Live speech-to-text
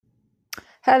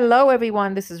Hello,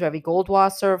 everyone. This is Revi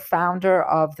Goldwasser, founder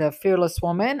of The Fearless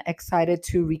Woman. Excited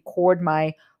to record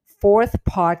my fourth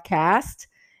podcast.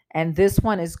 And this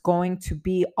one is going to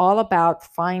be all about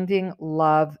finding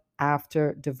love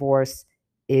after divorce.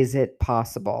 Is it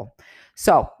possible?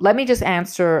 So let me just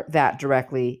answer that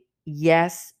directly.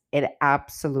 Yes, it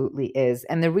absolutely is.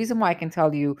 And the reason why I can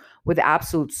tell you with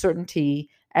absolute certainty,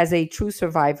 as a true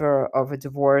survivor of a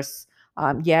divorce,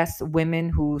 yes, women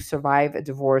who survive a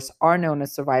divorce are known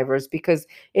as survivors because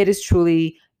it is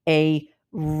truly a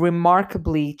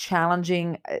remarkably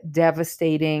challenging,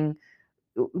 devastating,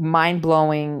 mind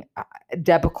blowing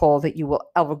debacle that you will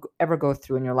ever go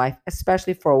through in your life,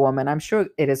 especially for a woman. I'm sure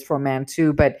it is for a man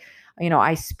too, but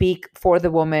I speak for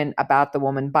the woman, about the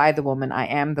woman, by the woman. I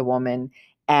am the woman.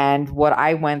 And what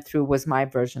I went through was my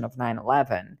version of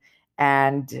 9/11.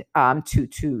 And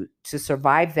to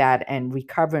survive that and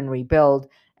recover and rebuild,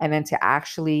 and then to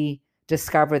actually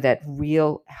discover that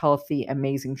real, healthy,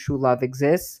 amazing, true love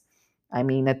exists. I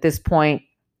mean, at this point,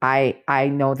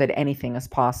 I know that anything is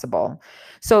possible.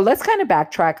 So let's kind of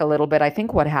backtrack a little bit. I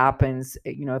think what happens,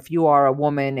 if you are a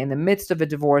woman in the midst of a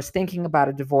divorce, thinking about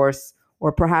a divorce,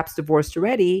 or perhaps divorced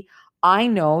already, I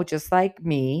know, just like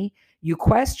me, you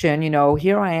question,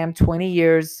 here I am, 20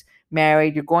 years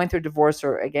married, you're going through divorce,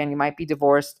 or again, you might be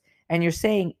divorced, and you're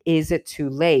saying, is it too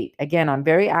late? Again, I'm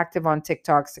very active on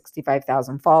TikTok,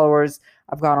 65,000 followers.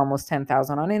 I've got almost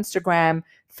 10,000 on Instagram.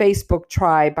 Facebook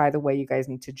tribe, by the way, you guys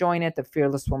need to join it, the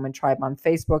Fearless Woman Tribe on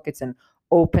Facebook. It's an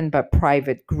open but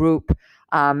private group.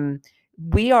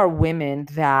 We are women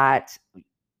that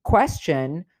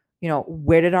question,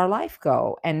 where did our life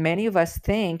go? And many of us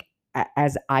think,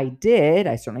 as I did,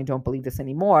 I certainly don't believe this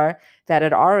anymore, that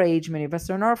at our age, many of us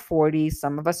are in our 40s,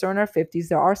 some of us are in our 50s.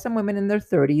 There are some women in their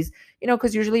 30s,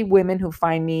 because usually women who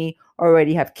find me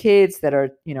already have kids that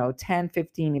are, 10,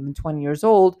 15, even 20 years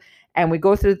old. And we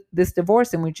go through this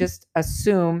divorce and we just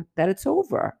assume that it's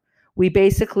over. We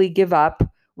basically give up,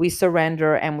 we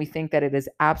surrender, and we think that it is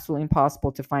absolutely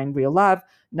impossible to find real love.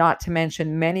 Not to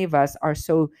mention, many of us are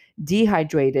so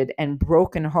dehydrated and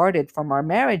brokenhearted from our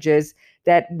marriages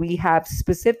that we have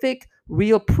specific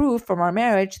real proof from our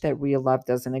marriage that real love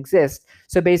doesn't exist.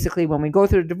 So basically, when we go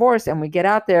through a divorce and we get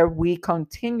out there, we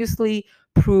continuously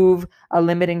prove a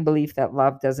limiting belief that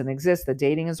love doesn't exist, that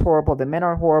dating is horrible, the men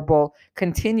are horrible,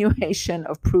 continuation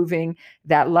of proving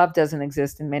that love doesn't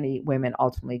exist, and many women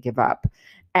ultimately give up.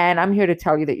 And I'm here to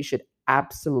tell you that you should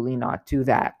absolutely not do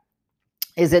that.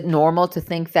 Is it normal to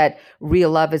think that real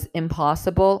love is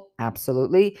impossible?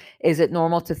 Absolutely. Is it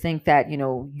normal to think that,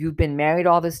 you've been married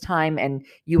all this time and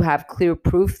you have clear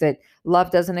proof that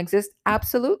love doesn't exist?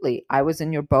 Absolutely. I was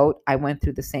in your boat. I went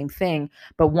through the same thing.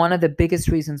 But one of the biggest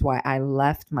reasons why I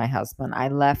left my husband, I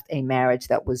left a marriage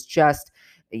that was just,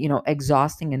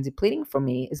 exhausting and depleting for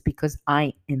me, is because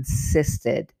I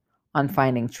insisted on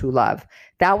finding true love.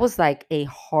 That was like a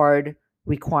hard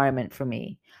requirement for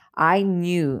me. I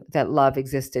knew that love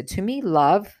existed. To me,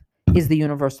 love is the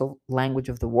universal language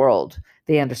of the world.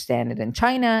 They understand it in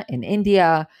China, in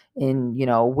India, in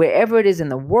wherever it is in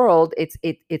the world. It's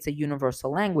a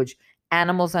universal language.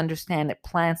 Animals understand it,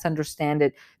 plants understand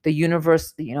it. The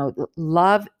universe,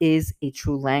 love is a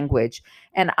true language,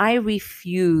 and I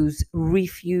refuse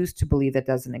to believe that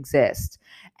doesn't exist.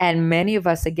 And many of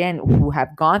us, again, who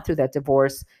have gone through that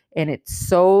divorce, and it's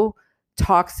so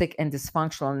toxic and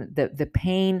dysfunctional, and the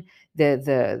pain,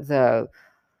 the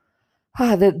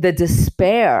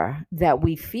despair that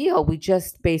we feel, we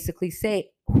just basically say,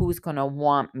 who's going to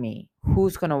want me?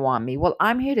 Who's going to want me? Well,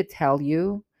 I'm here to tell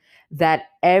you that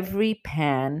every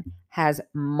pan has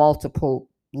multiple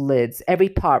lids. Every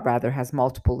pot, rather, has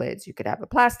multiple lids. You could have a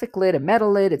plastic lid, a metal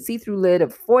lid, a see-through lid, a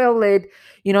foil lid.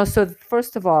 So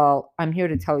first of all, I'm here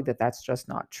to tell you that that's just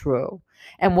not true.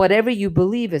 And whatever you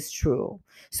believe is true.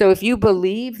 So if you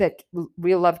believe that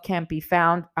real love can't be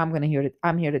found, I'm here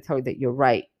to tell you that you're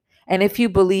right. And if you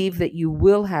believe that you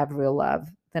will have real love,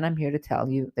 then I'm here to tell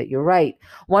you that you're right.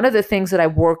 One of the things that I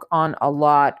work on a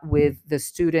lot with the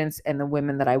students and the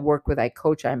women that I work with, I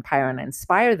coach, I empower, and I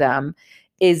inspire them,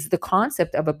 is the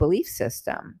concept of a belief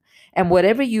system. And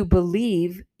whatever you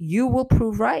believe, you will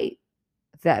prove right.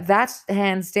 That's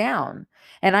hands down.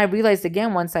 And I realized,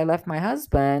 again, once I left my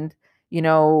husband,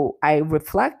 I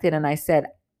reflected and I said,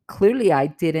 clearly I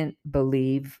didn't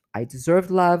believe I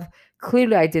deserved love.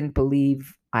 Clearly I didn't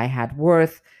believe I had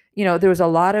worth. There was a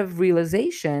lot of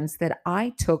realizations that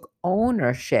I took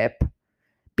ownership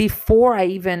before I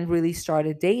even really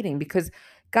started dating. Because,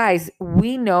 guys,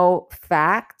 we know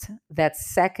fact that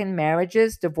second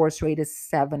marriages, divorce rate is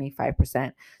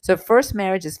 75%. So first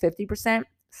marriage is 50%.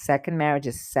 second marriage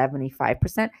is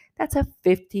 75%, that's a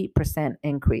 50%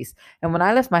 increase. And when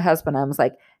I left my husband, I was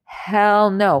like,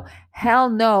 hell no. Hell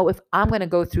no, if I'm going to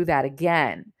go through that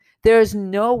again. There's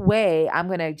no way I'm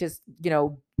going to just,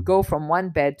 go from one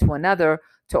bed to another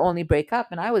to only break up.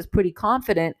 And I was pretty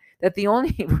confident that the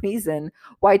only reason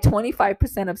why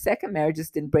 25% of second marriages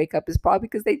didn't break up is probably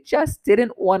because they just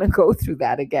didn't want to go through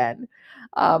that again.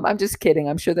 I'm just kidding.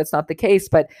 I'm sure that's not the case.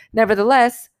 But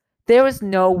nevertheless, there was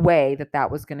no way that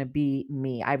that was going to be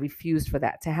me. I refused for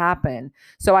that to happen.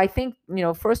 So I think,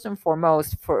 first and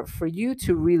foremost, for you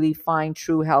to really find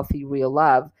true, healthy, real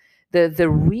love, the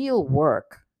real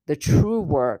work, the true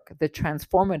work, the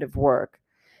transformative work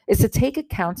is to take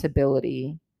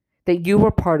accountability that you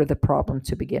were part of the problem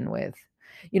to begin with.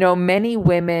 Many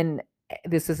women,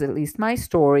 this is at least my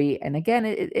story, and again,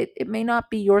 it may not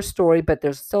be your story, but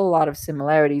there's still a lot of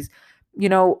similarities.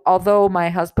 Although my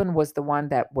husband was the one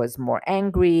that was more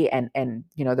angry, and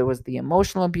there was the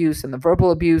emotional abuse and the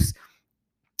verbal abuse,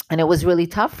 and it was really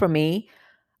tough for me,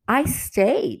 I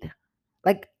stayed.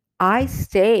 Like, I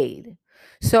stayed.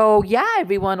 So yeah,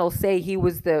 everyone will say he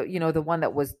was the one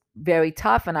that was very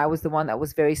tough and I was the one that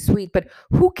was very sweet, but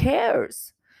who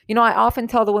cares? I often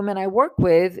tell the women I work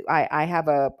with,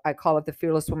 I call it the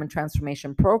Fearless Woman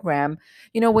Transformation Program.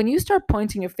 When you start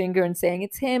pointing your finger and saying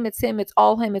it's him, it's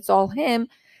all him, it's all him,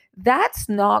 that's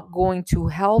not going to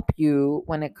help you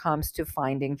when it comes to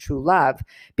finding true love.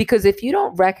 Because if you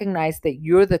don't recognize that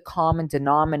you're the common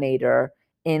denominator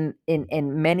in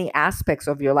many aspects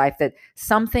of your life, that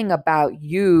something about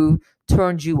you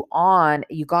turned you on,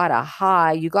 you got a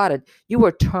high, you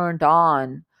were turned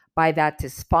on by that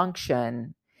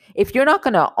dysfunction. If you're not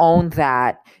going to own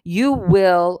that, you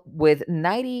will, with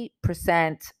 90%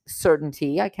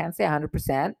 certainty, I can't say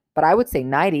 100%, but I would say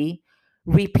 90,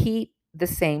 repeat the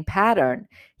same pattern.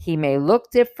 He may look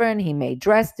different, he may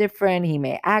dress different, he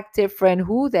may act different.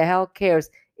 Who the hell cares?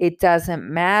 It doesn't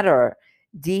matter.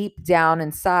 Deep down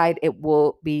inside, it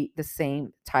will be the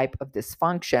same type of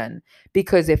dysfunction.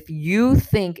 Because if you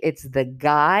think it's the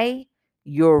guy,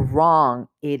 you're wrong.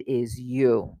 It is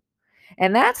you.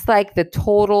 And that's like the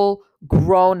total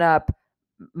grown up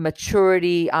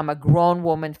maturity. I'm a grown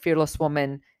woman, fearless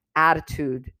woman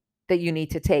attitude that you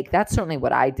need to take. That's certainly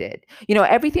what I did.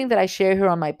 Everything that I share here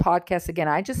on my podcast, again,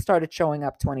 I just started showing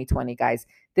up 2020, guys.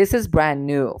 This is brand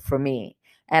new for me.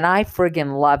 And I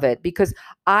friggin' love it because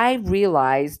I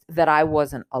realized that I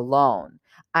wasn't alone.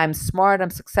 I'm smart, I'm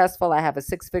successful. I have a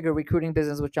 6-figure recruiting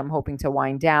business, which I'm hoping to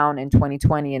wind down in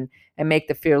 2020 and make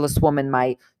the Fearless Woman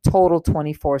my total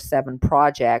 24/7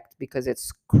 project, because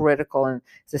it's critical and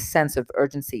the sense of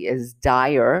urgency is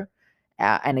dire.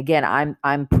 And again,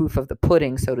 I'm proof of the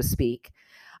pudding, so to speak.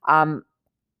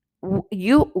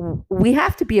 We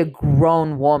have to be a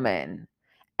grown woman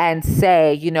and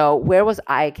say, where was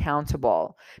I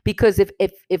accountable? Because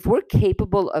if we're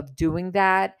capable of doing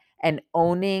that and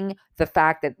owning the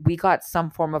fact that we got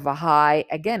some form of a high,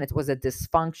 again, it was a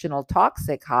dysfunctional,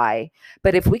 toxic high,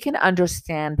 but if we can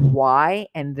understand why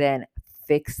and then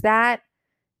fix that,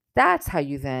 that's how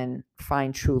you then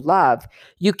find true love.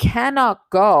 You cannot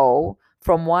go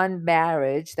from one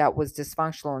marriage that was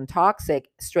dysfunctional and toxic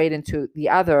straight into the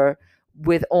other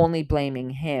with only blaming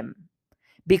him,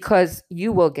 because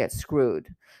you will get screwed.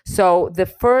 So the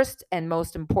first and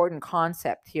most important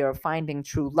concept here of finding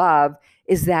true love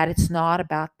is that it's not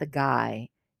about the guy,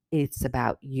 it's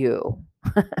about you.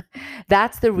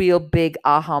 That's the real big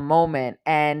aha moment.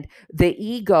 And the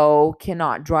ego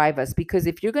cannot drive us, because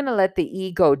if you're going to let the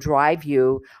ego drive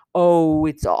you, oh,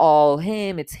 it's all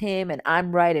him, it's him, and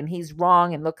I'm right and he's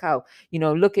wrong, and look how,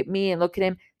 look at me and look at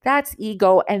him. That's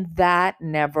ego, and that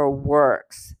never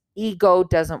works. Ego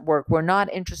doesn't work. We're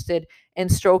not interested in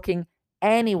stroking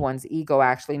anyone's ego,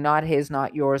 actually, not his,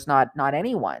 not yours, not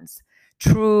anyone's.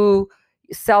 True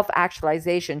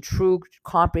self-actualization, true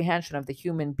comprehension of the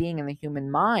human being and the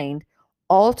human mind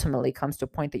ultimately comes to a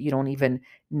point that you don't even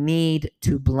need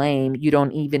to blame. You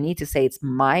don't even need to say it's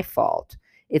my fault.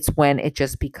 It's when it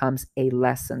just becomes a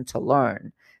lesson to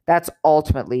learn. That's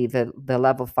ultimately the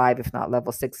level 5, if not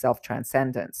level 6,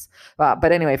 self-transcendence.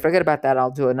 But anyway, forget about that.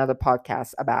 I'll do another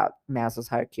podcast about Maslow's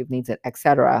hierarchy of needs,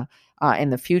 etc. In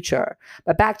the future.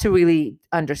 But back to really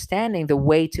understanding the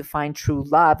way to find true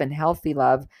love and healthy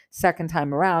love second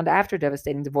time around after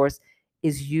devastating divorce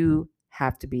is you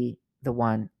have to be the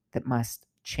one that must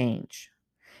change.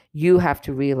 You have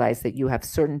to realize that you have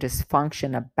certain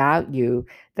dysfunction about you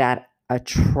that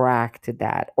attracted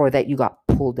that, or that you got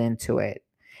pulled into it.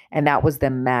 And that was the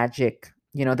magic,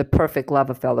 the perfect love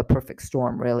affair, the perfect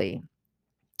storm, really.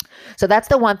 So that's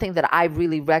the one thing that I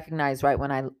really recognized right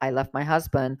when I left my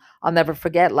husband. I'll never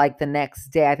forget, like the next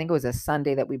day, I think it was a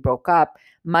Sunday that we broke up.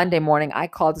 Monday morning, I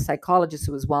called a psychologist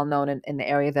who was well known in the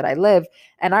area that I live.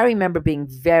 And I remember being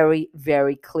very,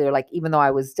 very clear. Like, even though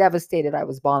I was devastated, I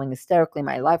was bawling hysterically,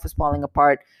 my life was falling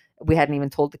apart. We hadn't even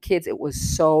told the kids. It was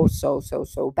so, so, so,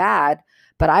 so bad.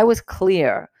 But I was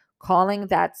clear, calling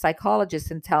that psychologist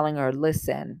and telling her,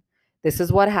 listen, this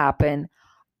is what happened.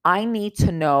 I need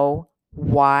to know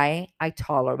why I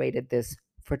tolerated this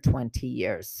for 20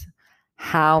 years.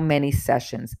 How many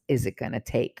sessions is it going to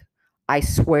take? I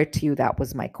swear to you, that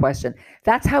was my question.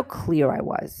 That's how clear I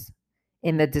was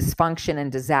in the dysfunction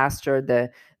and disaster,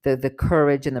 the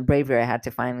courage and the bravery I had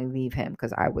to finally leave him,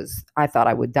 because I thought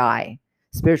I would die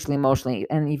spiritually, emotionally,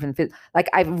 and even like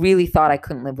I really thought I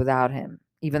couldn't live without him,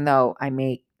 even though I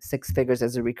made six figures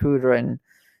as a recruiter and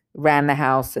ran the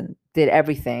house and did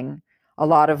everything. A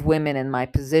lot of women in my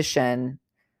position,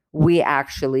 we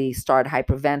actually start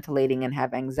hyperventilating and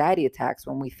have anxiety attacks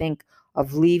when we think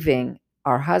of leaving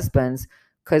our husbands,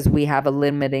 because we have a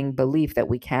limiting belief that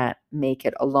we can't make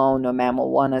it alone. No man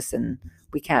will want us and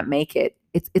we can't make it.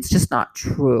 It's just not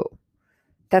true.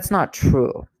 That's not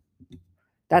true.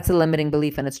 That's a limiting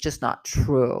belief and it's just not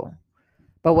true.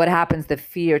 But what happens, the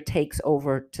fear takes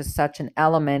over to such an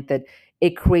element that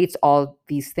it creates all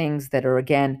these things that are,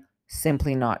 again,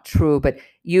 simply not true. But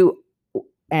you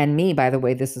and me, by the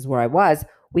way, this is where I was,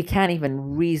 we can't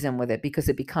even reason with it because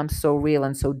it becomes so real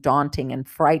and so daunting and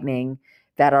frightening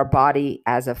that our body,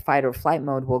 as a fight or flight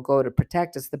mode, will go to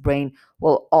protect us. The brain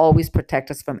will always protect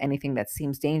us from anything that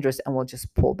seems dangerous and will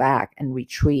just pull back and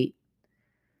retreat.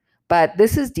 But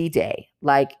this is D-Day.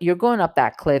 Like, you're going up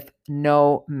that cliff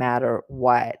no matter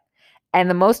what. And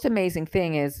the most amazing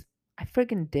thing is, I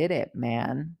freaking did it,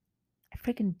 man. I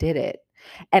freaking did it.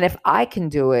 And if I can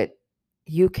do it,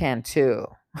 you can too.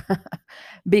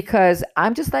 Because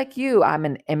I'm just like you. I'm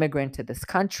an immigrant to this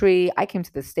country. I came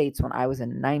to the States when I was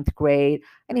in ninth grade.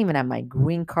 I didn't even have my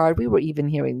green card. We were even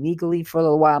here illegally for a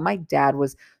little while. My dad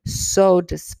was so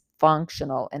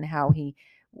dysfunctional in how he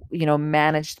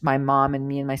managed my mom and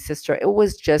me and my sister. It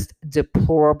was just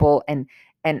deplorable and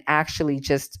actually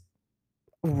just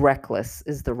reckless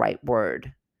is the right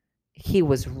word. He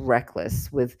was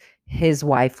reckless with his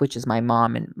wife, which is my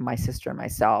mom and my sister and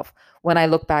myself. When I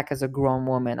look back as a grown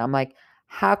woman, I'm like,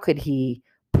 how could he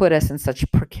put us in such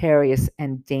precarious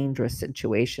and dangerous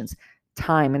situations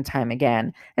time and time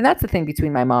again? And that's the thing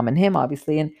between my mom and him,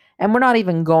 obviously. And we're not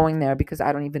even going there because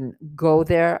I don't even go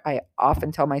there. I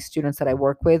often tell my students that I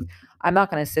work with, I'm not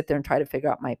going to sit there and try to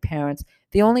figure out my parents.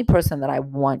 The only person that I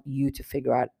want you to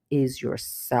figure out is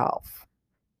yourself,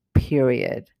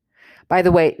 period. By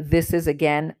the way, this is,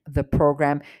 again, the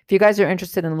program. If you guys are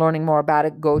interested in learning more about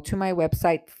it, go to my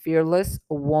website,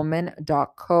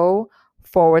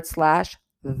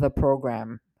 fearlesswoman.co/the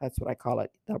program. That's what I call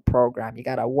it, the program. You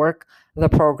got to work the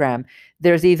program.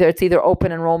 It's either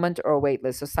open enrollment or a wait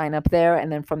list. So sign up there,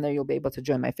 and then from there, you'll be able to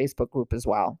join my Facebook group as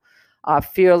well.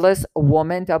 Fearless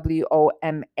Woman,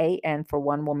 WOMAN for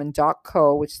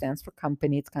onewoman.co, which stands for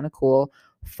company. It's kind of cool.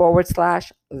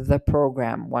 /the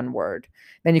program, one word.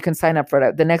 Then you can sign up for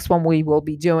it. The next one we will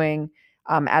be doing,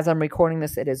 as I'm recording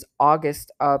this, it is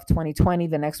August of 2020.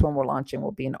 The next one we're launching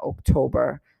will be in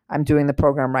October. I'm doing the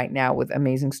program right now with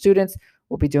amazing students.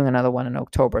 We'll be doing another one in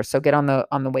October. So get on the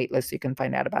wait list so you can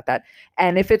find out about that.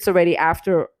 And if it's already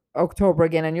after October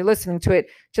again and you're listening to it,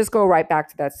 just go right back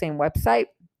to that same website,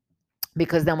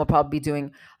 because then we'll probably be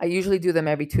doing, I usually do them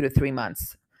every 2 to 3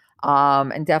 months.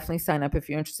 And definitely sign up if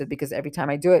you're interested, because every time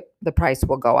I do it, the price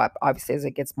will go up, obviously, as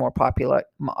it gets more popular.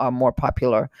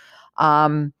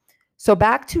 So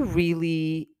back to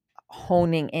really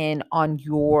honing in on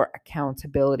your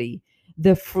accountability,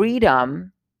 the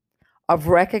freedom of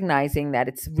recognizing that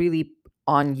it's really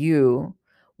on you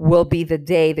will be the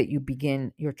day that you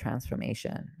begin your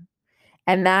transformation.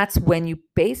 And that's when you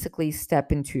basically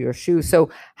step into your shoes.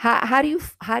 So how do you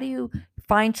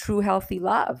find true healthy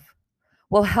love?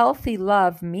 Well, healthy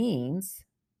love means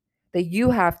that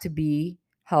you have to be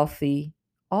healthy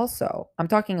also. I'm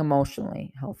talking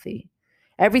emotionally healthy.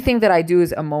 Everything that I do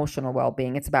is emotional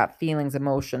well-being. It's about feelings,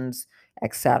 emotions,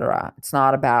 etc. It's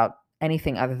not about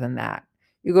anything other than that.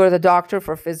 You go to the doctor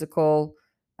for physical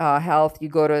health. You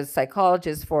go to a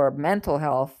psychologist for mental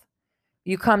health.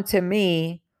 You come to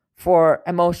me for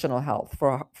emotional health,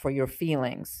 for your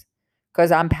feelings,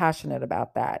 because I'm passionate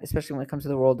about that, especially when it comes to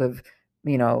the world of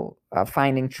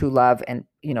finding true love and,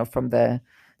 from the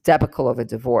debacle of a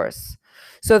divorce.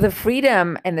 So the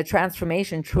freedom and the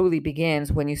transformation truly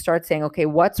begins when you start saying, okay,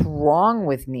 what's wrong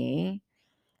with me?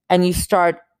 And you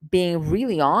start being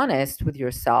really honest with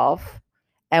yourself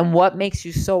And what makes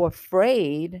you so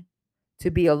afraid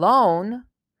to be alone?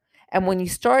 And when you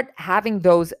start having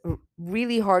those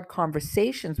really hard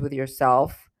conversations with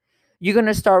yourself, you're going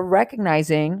to start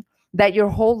recognizing that your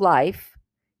whole life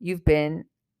you've been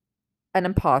an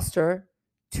imposter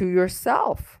to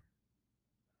yourself.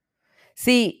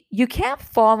 See, you can't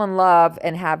fall in love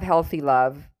and have healthy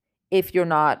love if you're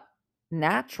not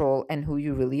natural and who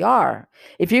you really are.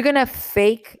 If you're going to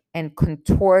fake and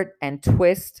contort and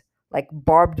twist like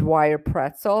barbed wire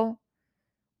pretzel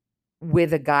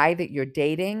with a guy that you're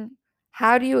dating,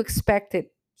 how do you expect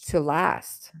it to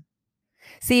last?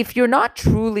 See, if you're not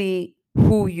truly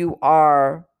who you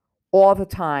are all the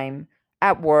time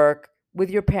at work, with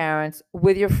your parents,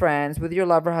 with your friends, with your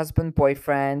lover, husband,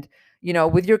 boyfriend,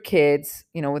 with your kids,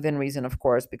 within reason, of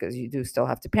course, because you do still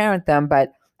have to parent them.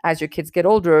 But as your kids get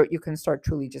older, you can start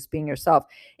truly just being yourself.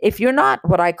 If you're not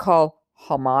what I call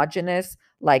homogenous,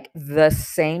 like the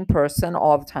same person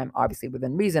all the time, obviously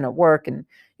within reason at work, and,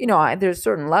 there's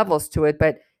certain levels to it,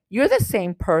 but you're the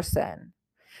same person.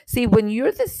 See, when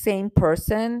you're the same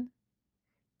person,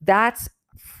 that's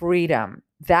freedom.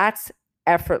 That's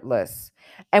effortless.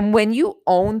 And when you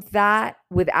own that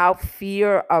without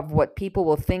fear of what people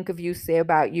will think of you, say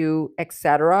about you,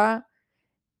 etc.,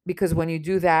 because when you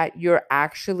do that, you're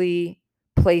actually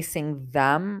placing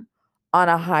them on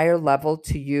a higher level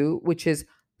to you, which is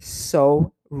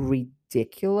so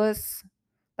ridiculous.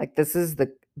 Like, this is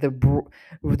the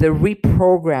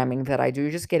reprogramming that I do.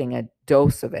 You're just getting a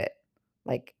dose of it.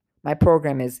 Like, my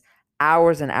program is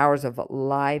hours and hours of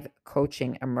live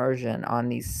coaching immersion on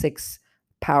these 6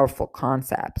 powerful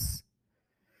concepts.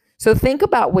 So think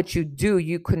about what you do.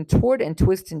 You contort and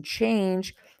twist and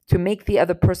change to make the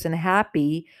other person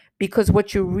happy, because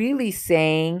what you're really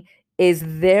saying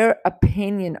is their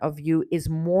opinion of you is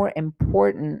more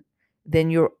important than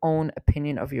your own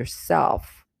opinion of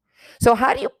yourself. So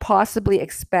how do you possibly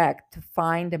expect to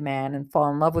find a man and fall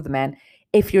in love with a man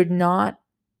if you're not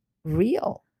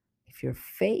real, if you're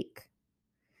fake?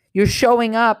 You're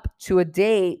showing up to a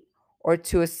date or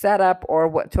to a setup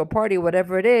or to a party,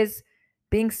 whatever it is,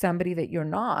 being somebody that you're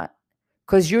not,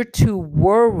 because you're too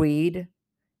worried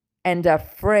and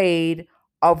afraid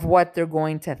of what they're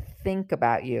going to think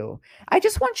about you. I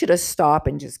just want you to stop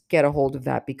and just get a hold of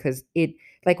that, because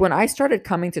like when I started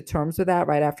coming to terms with that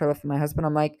right after I left my husband,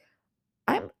 I'm like,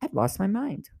 I've lost my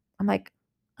mind. I'm like,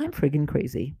 I'm friggin'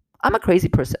 crazy. I'm a crazy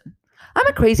person. I'm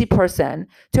a crazy person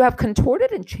to have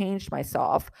contorted and changed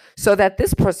myself so that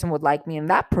this person would like me and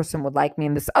that person would like me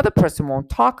and this other person won't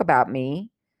talk about me.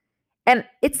 And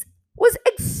it was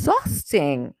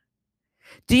exhausting.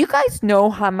 Do you guys know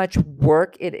how much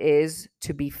work it is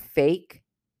to be fake?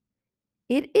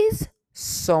 It is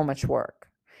so much work.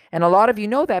 And a lot of you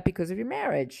know that because of your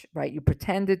marriage, right? You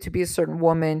pretended to be a certain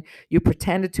woman. You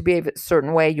pretended to be a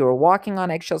certain way. You were walking on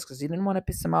eggshells because you didn't want to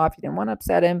piss him off. You didn't want to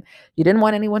upset him. You didn't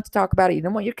want anyone to talk about it. You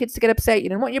didn't want your kids to get upset. You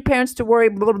didn't want your parents to worry,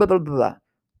 blah, blah, blah, blah,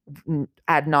 blah.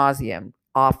 Ad nauseum.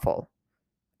 Awful.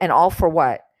 And all for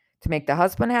what? To make the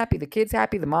husband happy, the kids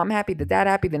happy, the mom happy, the dad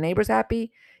happy, the neighbors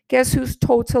happy. Guess who's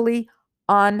totally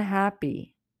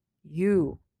unhappy?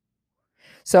 You.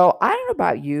 So I don't know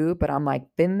about you, but I'm like,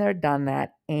 been there, done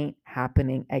that, ain't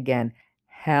happening again.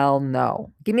 Hell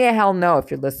no. Give me a hell no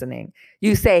if you're listening.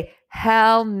 You say,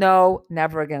 hell no,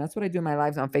 never again. That's what I do in my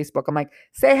lives on Facebook. I'm like,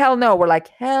 say hell no. We're like,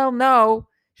 hell no.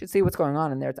 Should see what's going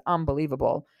on in there. It's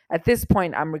unbelievable. At this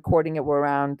point, I'm recording it. We're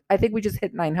around, I think we just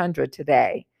hit 900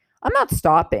 today. I'm not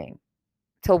stopping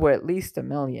till we're at least 1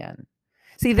 million.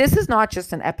 See, this is not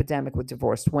just an epidemic with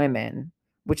divorced women,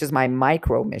 which is my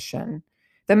micro mission.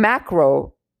 The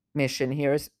macro mission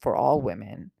here is for all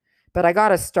women. But I got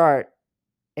to start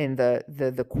in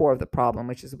the core of the problem,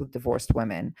 which is with divorced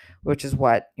women, which is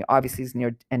what obviously is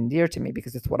near and dear to me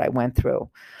because it's what I went through.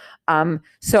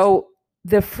 So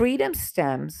the freedom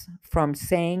stems from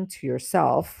saying to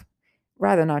yourself,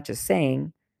 rather not just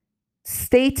saying,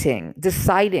 stating,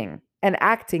 deciding, and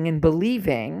acting and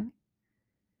believing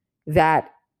that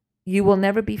you will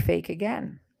never be fake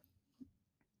again.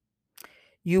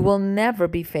 You will never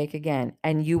be fake again,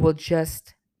 and you will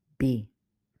just be.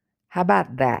 How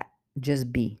about that?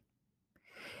 Just be.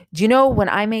 Do you know when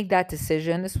I made that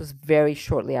decision, this was very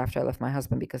shortly after I left my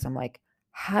husband, because I'm like,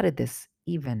 how did this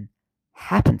even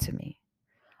happen to me?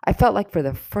 I felt like for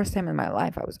the first time in my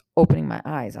life, I was opening my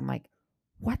eyes. I'm like,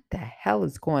 what the hell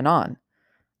is going on?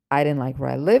 I didn't like where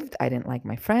I lived. I didn't like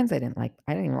my friends. I didn't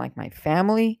even like my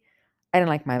family. I didn't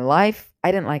like my life.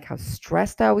 I didn't like how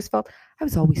stressed I always felt. I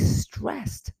was always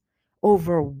stressed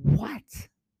over what?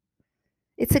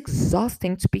 It's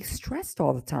exhausting to be stressed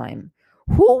all the time.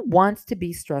 Who wants to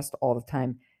be stressed all the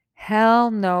time? Hell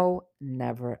no,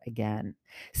 never again.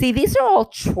 See, these are all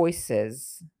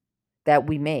choices that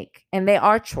we make, and they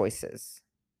are choices.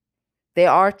 They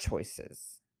are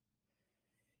choices.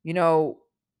 You know,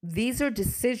 these are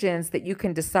decisions that you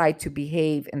can decide to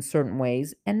behave in certain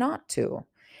ways and not to.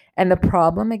 And the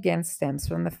problem again stems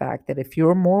from the fact that if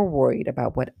you're more worried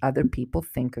about what other people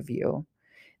think of you,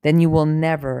 then you will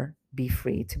never be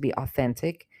free to be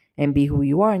authentic and be who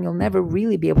you are. And you'll never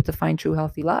really be able to find true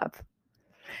healthy love.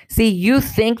 See, you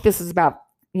think this is about,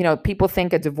 people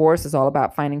think a divorce is all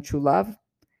about finding true love.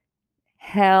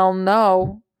 Hell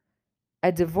no.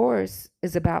 A divorce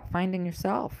is about finding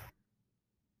yourself.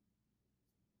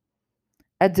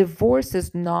 A divorce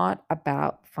is not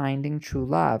about finding true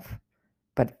love,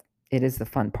 but it is the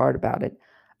fun part about it.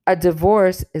 A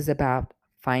divorce is about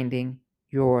finding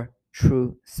your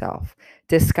true self,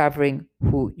 discovering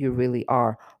who you really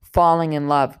are, falling in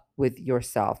love with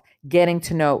yourself, getting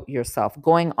to know yourself,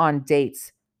 going on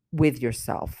dates with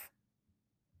yourself,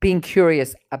 being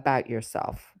curious about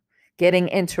yourself, getting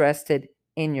interested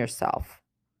in yourself.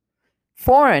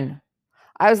 Foreign.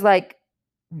 I was like,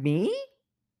 me?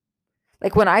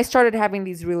 Like when I started having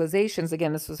these realizations,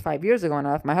 again, this was 5 years ago, and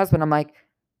I left my husband, I'm like,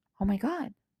 oh my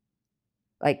God.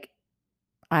 Like,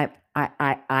 I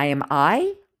am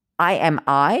I? I am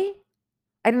I?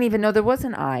 I didn't even know there was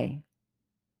an I.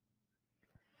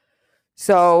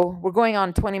 So we're going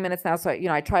on 20 minutes now. So,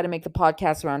 I try to make the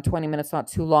podcast around 20 minutes, not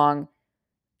too long.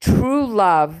 True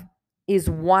love is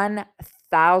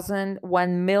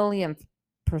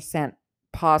 1,000,000%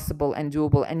 possible and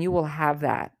doable, and you will have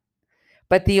that.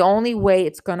 But the only way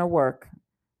it's going to work,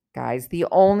 guys, the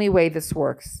only way this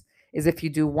works is if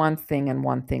you do one thing and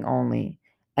one thing only,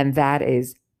 and that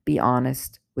is be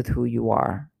honest with who you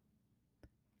are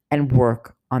and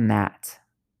work on that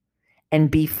and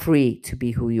be free to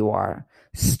be who you are.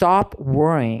 Stop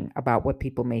worrying about what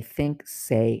people may think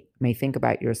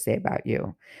about you or say about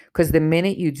you. Because the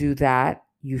minute you do that,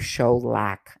 you show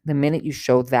lack. The minute you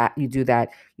show that, you do that,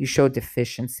 you show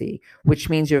deficiency, which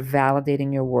means you're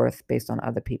validating your worth based on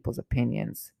other people's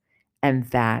opinions. And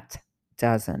that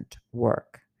doesn't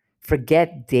work.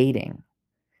 Forget dating.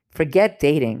 Forget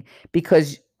dating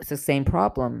because it's the same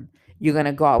problem. You're going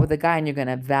to go out with a guy and you're going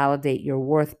to validate your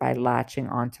worth by latching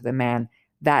onto the man.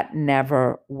 That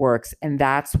never works. And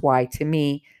that's why, to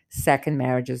me, second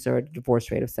marriages are a divorce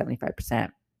rate of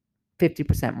 75%,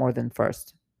 50% more than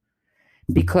first.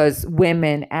 Because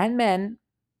women and men,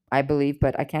 I believe,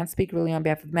 but I can't speak really on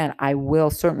behalf of men. I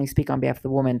will certainly speak on behalf of the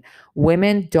woman.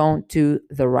 Women don't do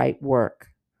the right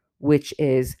work, which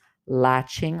is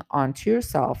latching onto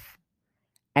yourself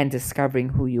and discovering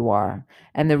who you are.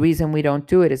 And the reason we don't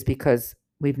do it is because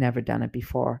we've never done it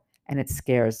before, and it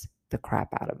scares the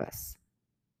crap out of us.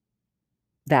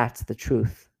 That's the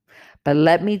truth. But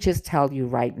let me just tell you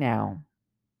right now,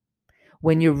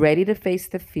 when you're ready to face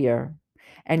the fear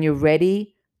and you're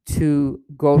ready to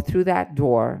go through that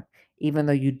door, even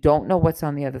though you don't know what's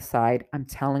on the other side, I'm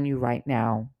telling you right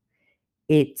now,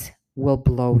 it will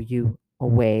blow you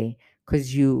away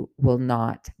because you will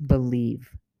not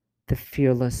believe the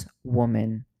fearless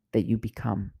woman that you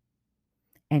become.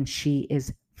 And she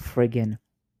is friggin'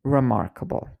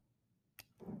 remarkable.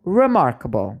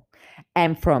 Remarkable.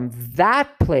 And from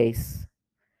that place,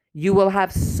 you will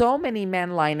have so many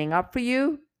men lining up for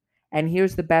you. And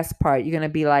here's the best part. You're going to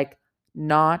be like,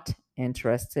 not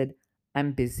interested.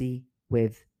 I'm busy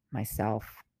with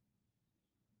myself.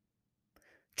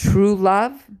 True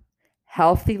love,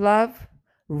 healthy love,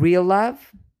 real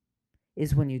love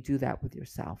is when you do that with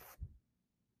yourself.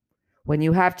 When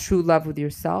you have true love with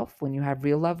yourself, when you have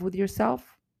real love with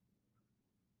yourself,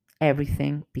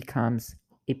 everything becomes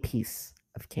a piece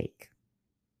of cake.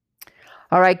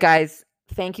 All right, guys.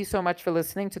 Thank you so much for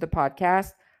listening to the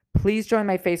podcast. Please join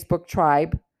my Facebook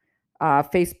tribe,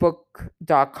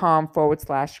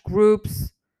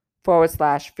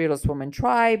 facebook.com/groups/Fearless Woman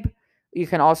Tribe. You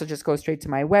can also just go straight to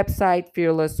my website,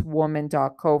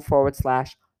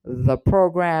 fearlesswoman.co/the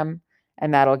program.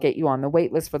 And that'll get you on the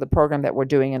wait list for the program that we're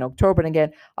doing in October. And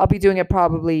again, I'll be doing it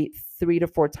probably 3 to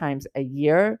 4 times a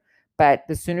year. But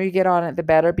the sooner you get on it, the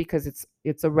better, because it's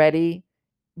already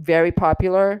very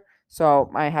popular. So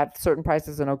I had certain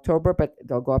prices in October, but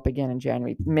they'll go up again in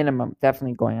January. Minimum,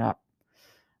 definitely going up.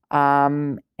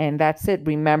 And that's it.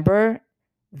 Remember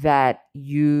that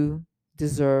you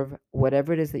deserve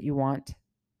whatever it is that you want.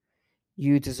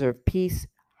 You deserve peace,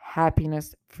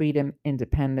 happiness, freedom,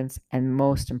 independence, and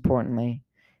most importantly,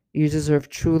 you deserve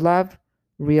true love,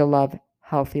 real love,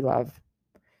 healthy love.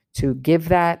 To give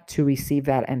that, to receive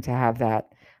that, and to have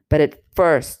that. But it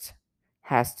first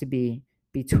has to be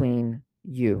between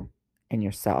you and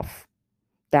yourself.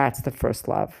 That's the first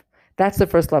love. That's the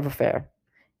first love affair.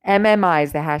 MMI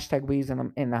is the hashtag we use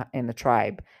in the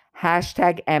tribe.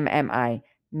 Hashtag MMI.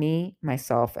 Me,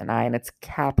 myself, and I. And it's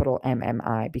capital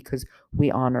MMI because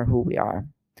we honor who we are.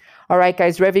 All right,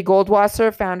 guys. Revi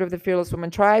Goldwasser, founder of the Fearless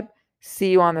Woman Tribe.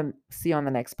 See you on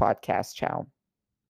the next podcast. Ciao.